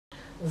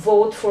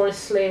vote for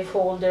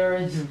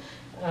slaveholders,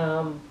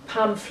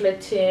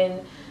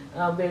 pamphleting.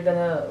 We're going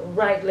to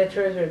write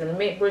letters, we're going to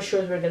make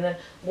brochures, we're going to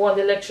go on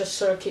the lecture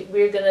circuit,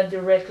 we're going to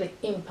directly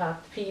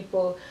impact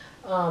people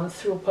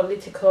through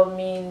political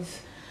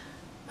means,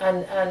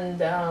 and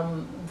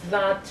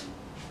that,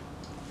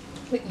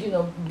 you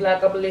know,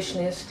 black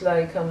abolitionists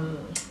like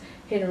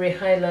Henry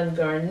Highland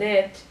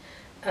Garnett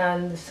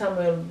and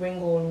Samuel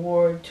Ringgold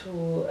Ward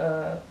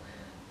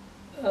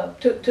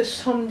to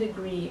some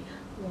degree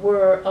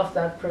were of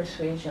that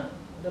persuasion,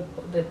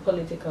 the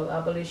political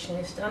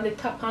abolitionists, and the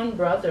Tappan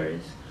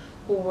brothers,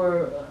 who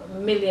were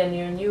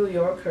millionaire New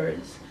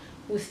Yorkers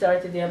who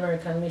started the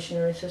American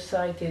Missionary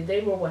Society.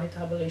 They were white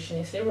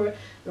abolitionists. They were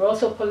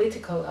also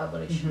political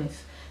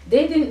abolitionists.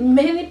 They didn't.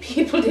 Many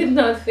people did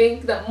not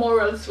think that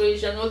moral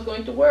suasion was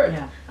going to work,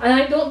 and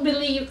I don't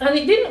believe. And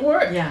it didn't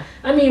work.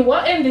 I mean,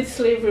 what ended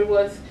slavery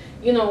was,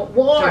 you know,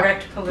 war,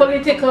 direct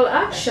political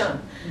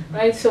action,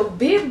 right? So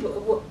Bibb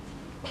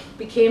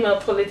became a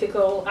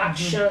political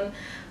action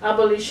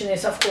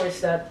abolitionist. Of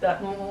course,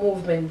 that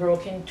movement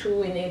broke in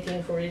two in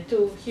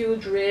 1842.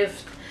 Huge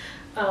rift.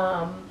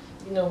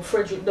 You know,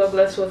 Frederick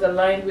Douglass was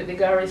aligned with the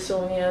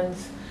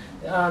Garrisonians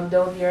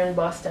down here in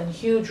Boston.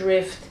 Huge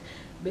rift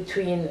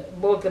between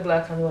both the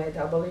black and white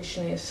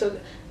abolitionists. So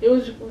there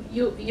was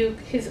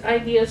his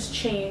ideas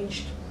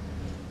changed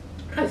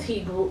as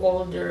he grew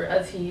older,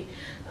 as he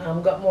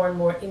got more and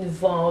more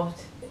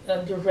involved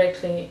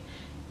directly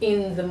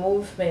in the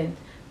movement.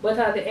 But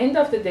at the end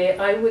of the day,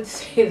 I would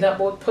say that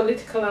both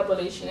political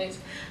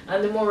abolitionists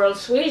and the moral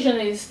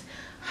suasionists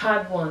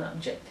had one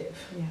objective.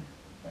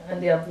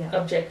 And the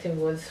objective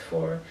was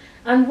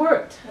and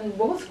worked, and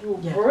both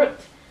groups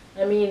worked.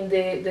 I mean,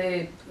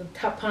 the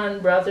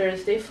Tappan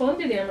brothers, they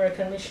founded the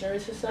American Missionary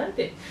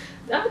Society.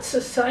 That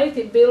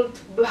society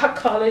built black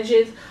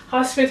colleges,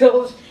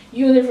 hospitals,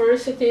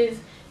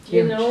 universities,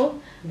 you know,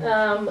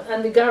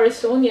 and the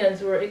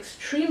Garrisonians were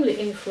extremely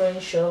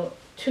influential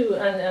too,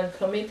 and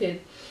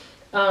committed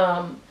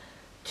to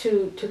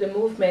the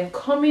movement.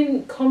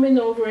 Coming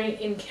over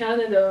in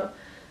Canada,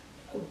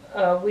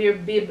 where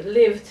Bibb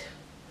lived.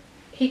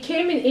 He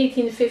came in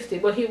 1850,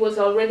 but he was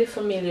already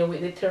familiar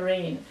with the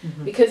terrain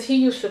because he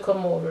used to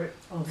come over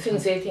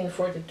since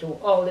 1842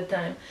 all the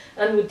time,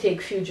 and would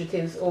take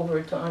fugitives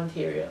over to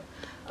Ontario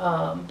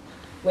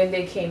when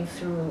they came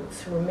through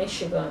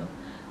Michigan.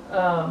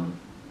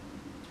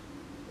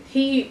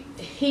 He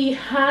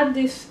had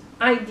this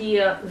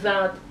idea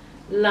that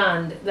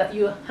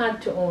you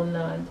had to own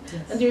land,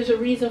 and there's a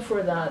reason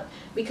for that,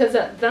 because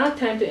at that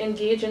time, to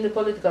engage in the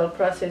political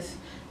process,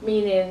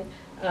 meaning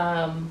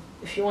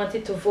if you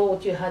wanted to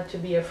vote, you had to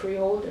be a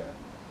freeholder.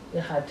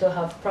 You had to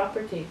have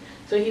property.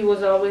 So he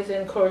was always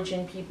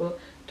encouraging people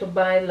to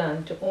buy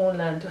land, to own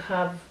land, to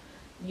have,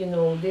 you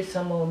know, this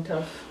amount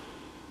of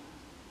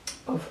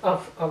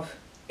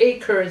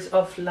acres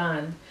of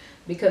land,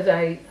 because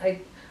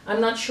I'm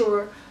not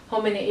sure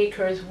how many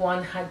acres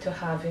one had to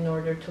have in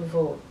order to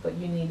vote, but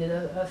you needed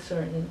a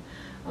certain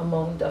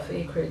amount of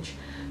acreage.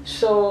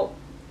 So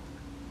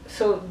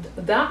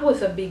that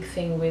was a big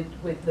thing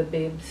with the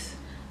Bibbs.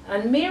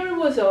 And Mary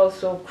was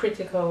also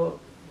critical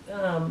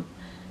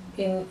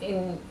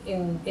in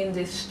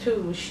this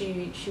too.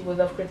 She was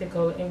of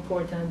critical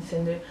importance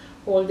in the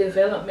whole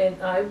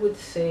development, I would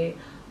say,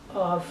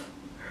 of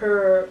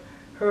her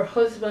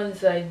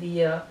husband's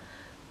idea,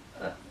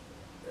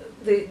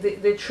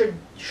 the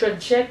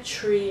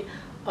trajectory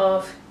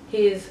of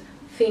his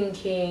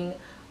thinking,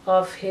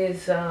 of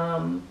his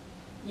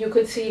you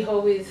could see how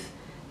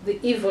the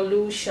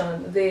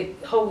evolution,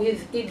 how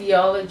his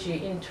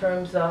ideology in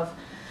terms of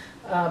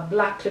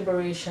black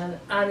liberation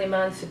and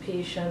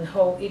emancipation,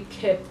 how it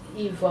kept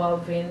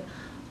evolving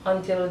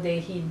until the day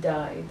he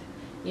died.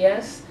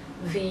 Yes,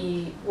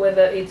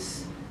 whether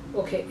it's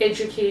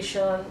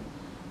education,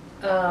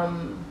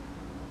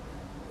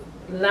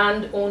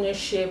 land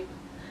ownership,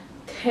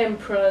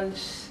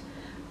 temperance,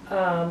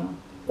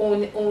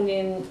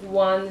 owning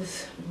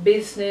one's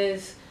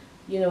business,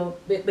 you know,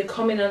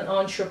 becoming an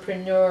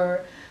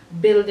entrepreneur,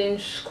 building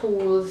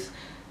schools.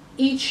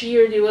 Each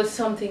year there was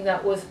something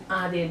that was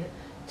added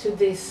to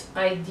this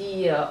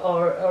idea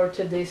or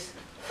to this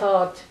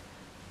thought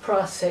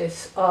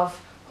process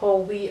of how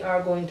we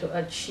are going to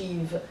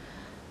achieve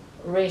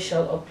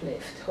racial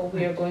uplift, how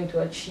we are going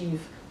to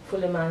achieve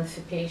full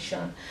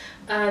emancipation.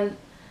 And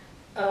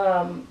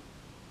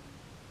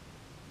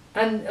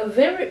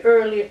very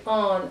early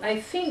on, I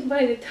think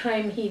by the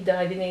time he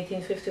died in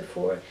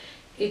 1854,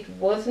 it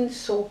wasn't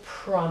so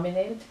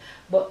prominent,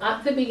 but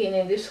at the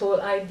beginning, this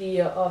whole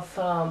idea of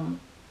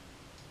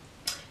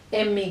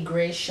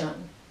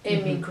emigration,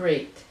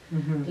 emigrate,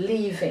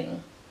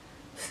 leaving,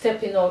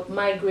 stepping out,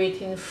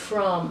 migrating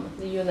from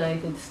the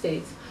United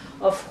States.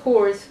 Of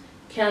course,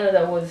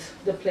 Canada was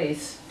the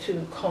place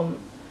to come.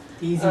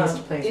 The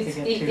easiest place to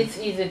get to. It's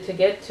easy to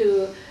get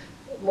to.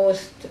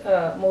 Most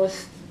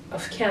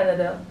of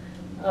Canada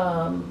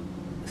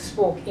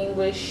spoke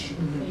English.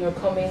 You're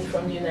coming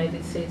from the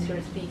United States,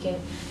 you're speaking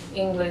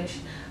English.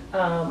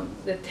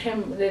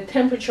 The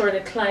temperature,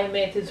 the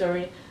climate is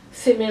very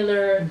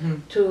similar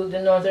to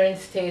the northern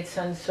states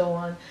and so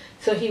on.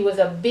 So he was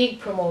a big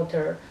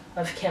promoter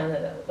of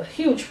Canada, a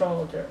huge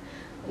promoter.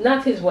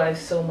 Not his wife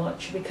so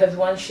much, because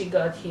once she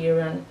got here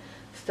and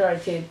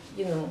started,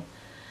 you know,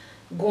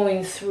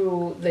 going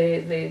through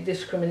the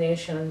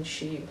discrimination,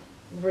 she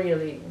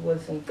really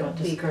wasn't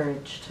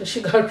discouraged.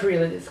 She got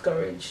really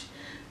discouraged.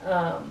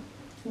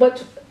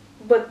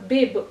 But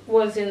Bibb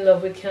was in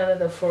love with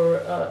Canada for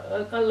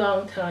a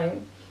long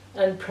time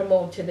and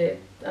promoted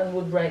it and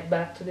would write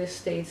back to the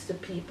States, to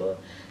people,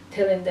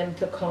 telling them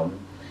to come.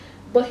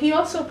 But he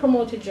also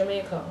promoted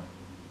Jamaica.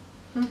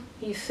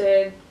 He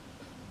said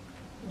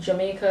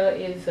Jamaica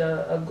is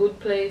a good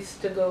place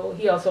to go.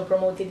 He also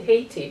promoted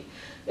Haiti,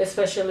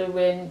 especially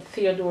when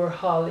Theodore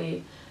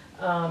Hawley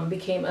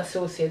became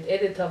associate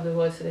editor of the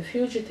Voice of the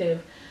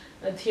Fugitive.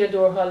 And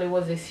Theodore Hawley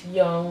was this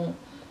young,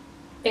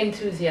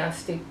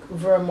 enthusiastic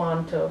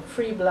Vermonter,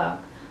 free black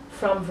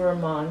from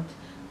Vermont,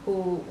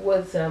 who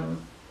was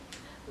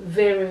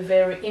very,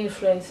 very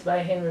influenced by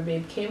Henry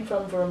Bibb, came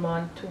from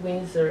Vermont to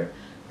Windsor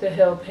to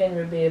help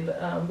Henry Bibb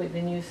with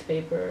the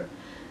newspaper.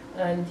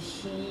 And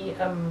he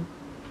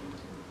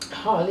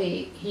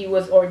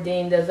was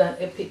ordained as an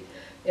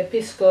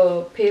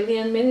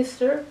Episcopalian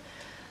minister,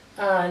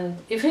 and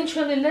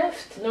eventually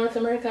left North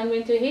America and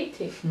went to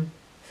Haiti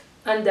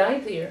and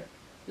died there.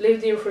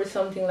 Lived there for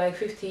something like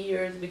 50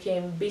 years,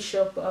 became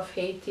Bishop of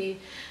Haiti,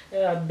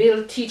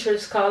 built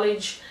Teachers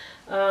College,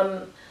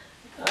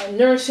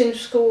 nursing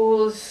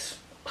schools,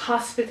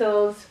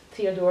 hospitals.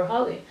 Theodore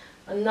Hawley,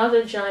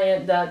 another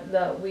giant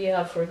that we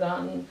have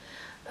forgotten,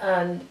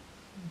 and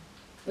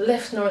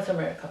left North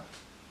America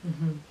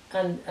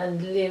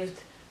and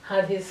lived,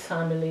 had his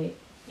family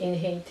in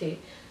Haiti.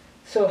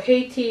 So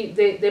Haiti,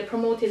 they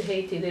promoted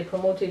Haiti, they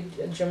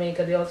promoted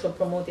Jamaica, they also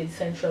promoted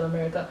Central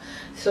America.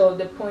 So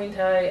the point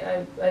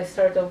I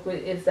start off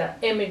with is that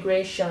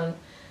immigration,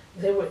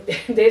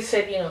 they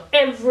said, you know,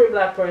 every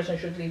black person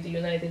should leave the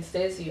United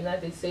States. The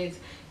United States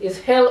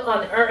is hell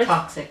on earth.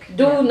 Toxic.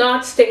 Do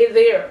not stay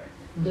there.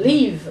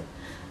 Leave.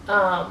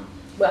 But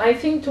I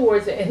think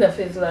towards the end of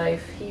his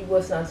life, he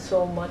was not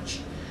so much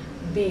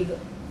big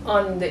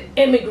on the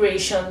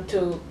immigration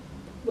to,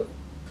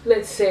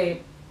 let's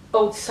say,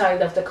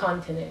 outside of the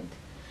continent.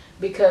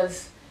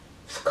 Because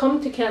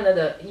come to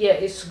Canada, yeah,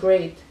 it's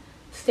great.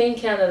 Stay in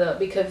Canada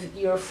because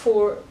your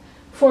 4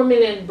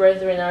 million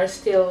brethren are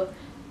still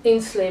in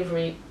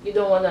slavery. You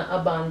don't want to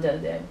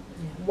abandon them.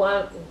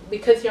 While,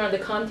 because you're on the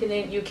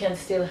continent, you can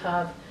still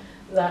have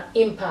that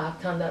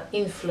impact and that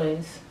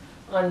influence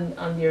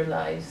on their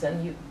lives,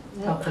 and you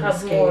help them have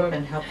escape more,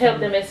 and help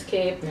them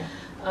escape.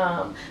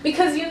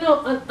 Because, you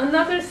know,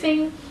 another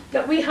thing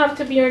that we have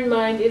to bear in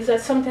mind is that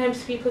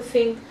sometimes people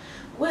think,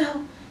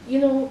 well, you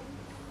know,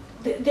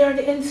 they're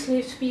the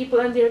enslaved people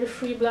and they're the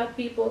free black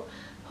people.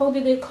 How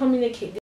do they communicate?